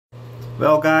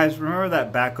Well guys, remember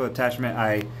that backhoe attachment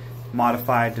I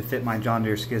modified to fit my John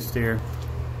Deere skid steer?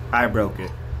 I broke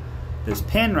it. This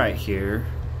pin right here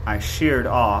I sheared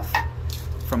off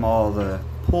from all the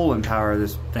pulling power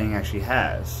this thing actually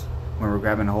has when we're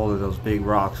grabbing a hold of those big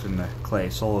rocks in the clay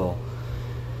soil.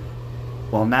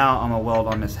 Well, now I'm going to weld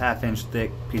on this 1/2 inch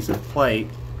thick piece of plate,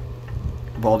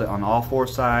 weld it on all 4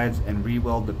 sides, and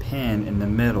re-weld the pin in the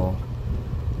middle.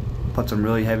 Put some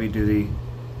really heavy duty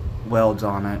welds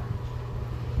on it.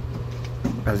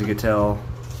 As you can tell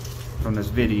from this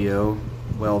video,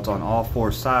 welds on all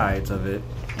 4 sides of it,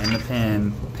 and the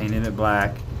pin, painted it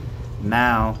black.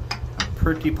 Now I'm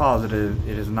pretty positive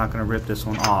it is not going to rip this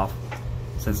one off,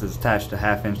 since it's attached to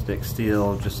 1/2 inch thick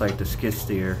steel, just like the skid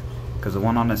steer, because the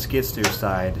one on the skid steer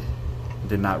side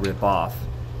did not rip off.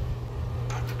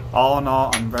 All in all,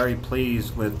 I'm very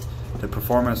pleased with the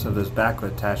performance of this backhoe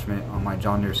attachment on my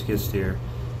John Deere skid steer.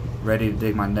 Ready to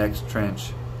dig my next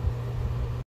trench